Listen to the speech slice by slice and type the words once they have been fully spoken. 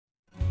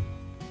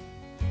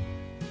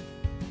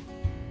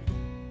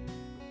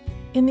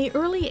In the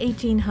early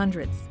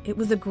 1800s, it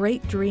was a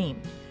great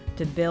dream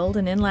to build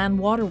an inland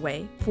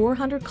waterway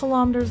 400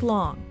 kilometers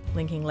long,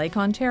 linking Lake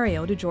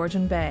Ontario to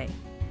Georgian Bay.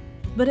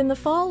 But in the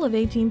fall of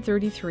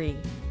 1833,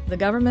 the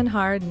government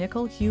hired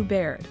Nicol Hugh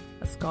Baird,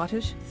 a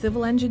Scottish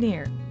civil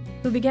engineer,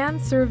 who began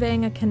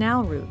surveying a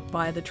canal route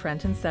via the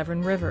Trent and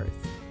Severn rivers.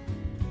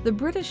 The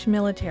British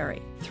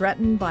military,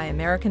 threatened by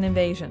American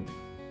invasion,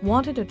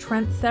 wanted a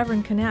Trent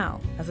Severn Canal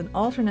as an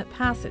alternate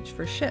passage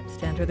for ships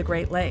to enter the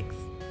Great Lakes.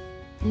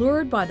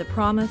 Lured by the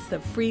promise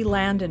of free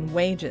land and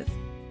wages,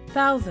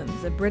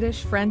 thousands of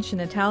British, French,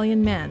 and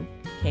Italian men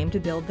came to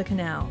build the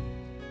canal.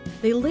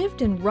 They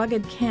lived in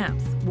rugged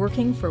camps,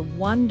 working for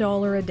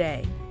 $1 a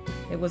day.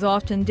 It was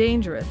often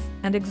dangerous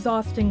and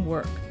exhausting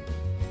work.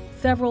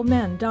 Several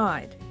men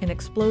died in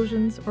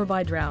explosions or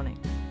by drowning.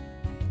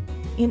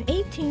 In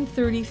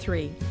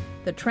 1833,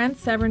 the Trent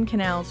Severn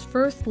Canal's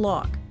first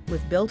lock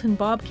was built in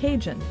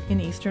Bobcaygeon in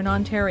eastern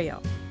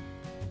Ontario.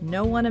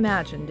 No one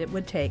imagined it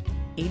would take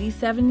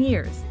 87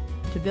 years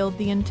to build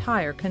the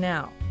entire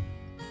canal.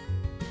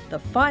 The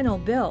final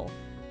bill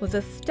was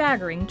a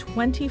staggering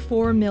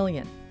 $24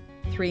 million,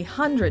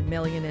 $300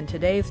 million in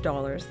today's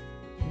dollars,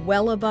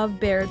 well above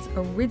Baird's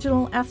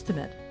original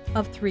estimate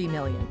of $3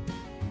 million.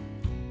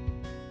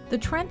 The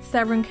Trent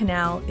Severn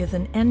Canal is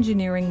an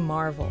engineering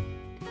marvel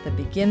that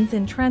begins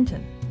in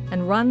Trenton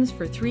and runs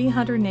for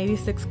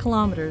 386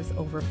 kilometers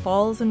over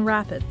falls and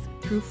rapids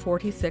through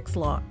 46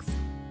 locks.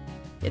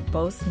 It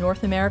boasts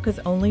North America's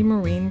only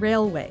marine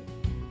railway,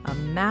 a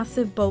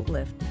massive boat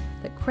lift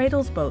that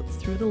cradles boats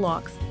through the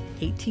locks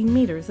 18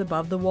 meters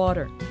above the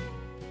water.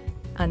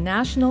 A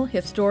National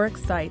Historic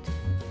Site,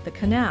 the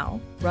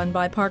canal, run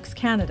by Parks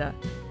Canada,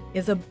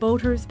 is a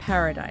boater's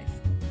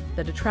paradise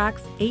that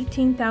attracts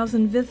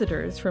 18,000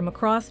 visitors from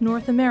across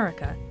North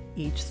America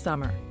each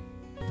summer.